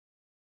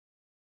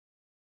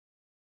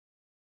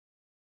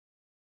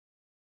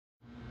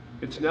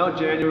It's now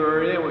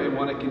January and we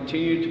want to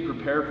continue to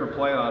prepare for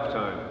playoff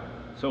time.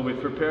 So we've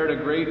prepared a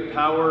great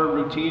power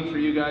routine for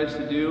you guys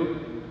to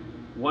do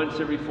once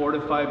every 4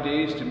 to 5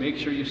 days to make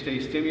sure you stay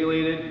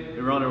stimulated.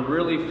 We want to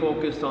really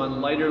focus on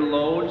lighter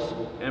loads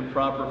and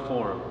proper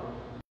form.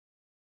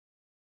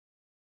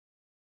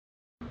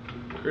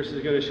 Chris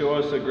is going to show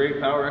us a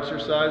great power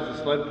exercise,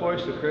 the sled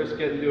push. So Chris,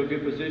 get into a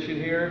good position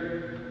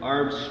here.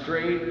 Arms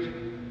straight.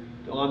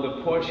 On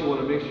the push, you want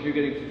to make sure you're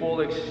getting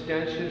full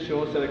extension.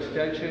 Show us that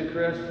extension,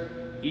 Chris.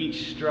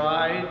 Each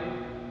stride.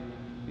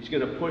 He's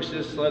going to push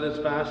this sled as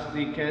fast as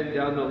he can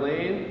down the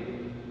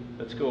lane.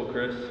 Let's go,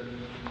 Chris.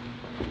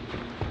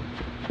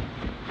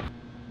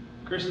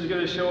 Chris is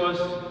going to show us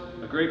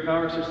a great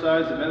power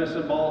exercise, the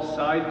medicine ball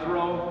side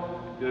throw.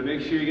 You're going to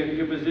make sure you get in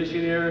good position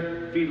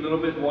here. Feet a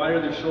little bit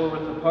wider, they're shoulder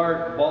width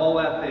apart. Ball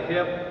at the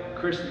hip.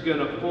 Chris is going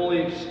to fully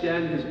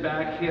extend his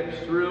back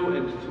hip through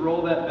and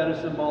throw that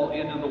medicine ball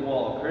into the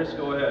wall. Chris,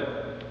 go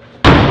ahead.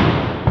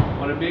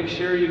 Want to make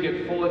sure you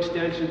get full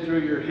extension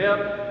through your hip.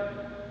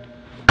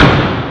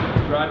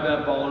 Drive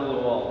that ball into the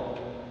wall.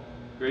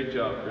 Great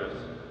job, Chris.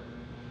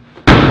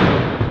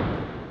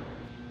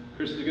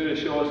 Chris is going to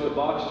show us the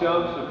box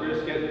jump. So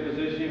Chris, get in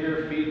position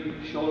here, feet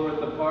shoulder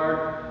width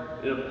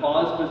apart. In a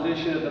pause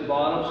position at the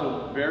bottom,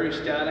 so very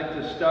static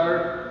to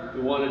start.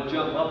 We want to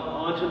jump up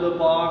onto the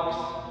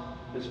box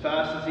as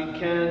fast as he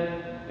can,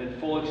 and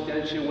full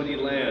extension when he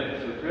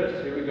lands. So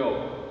Chris, here we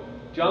go.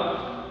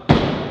 Jump,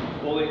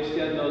 fully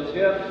extend those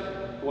hips.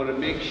 You want to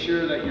make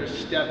sure that you're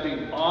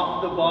stepping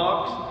off the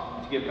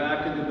box to get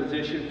back into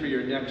position for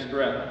your next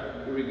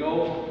rep. Here we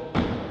go.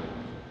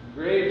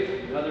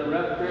 Great, another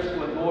rep, Chris,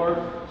 one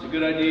more. It's a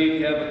good idea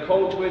you have a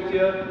coach with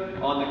you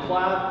on the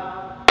clap.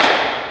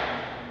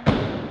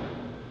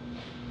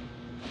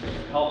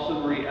 Helps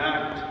them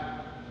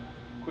react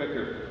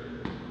quicker.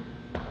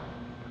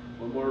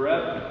 One more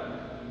rep.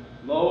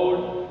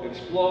 Load,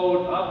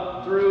 explode,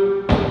 up,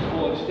 through,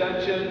 full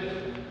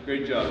extension.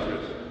 Great job,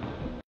 Chris.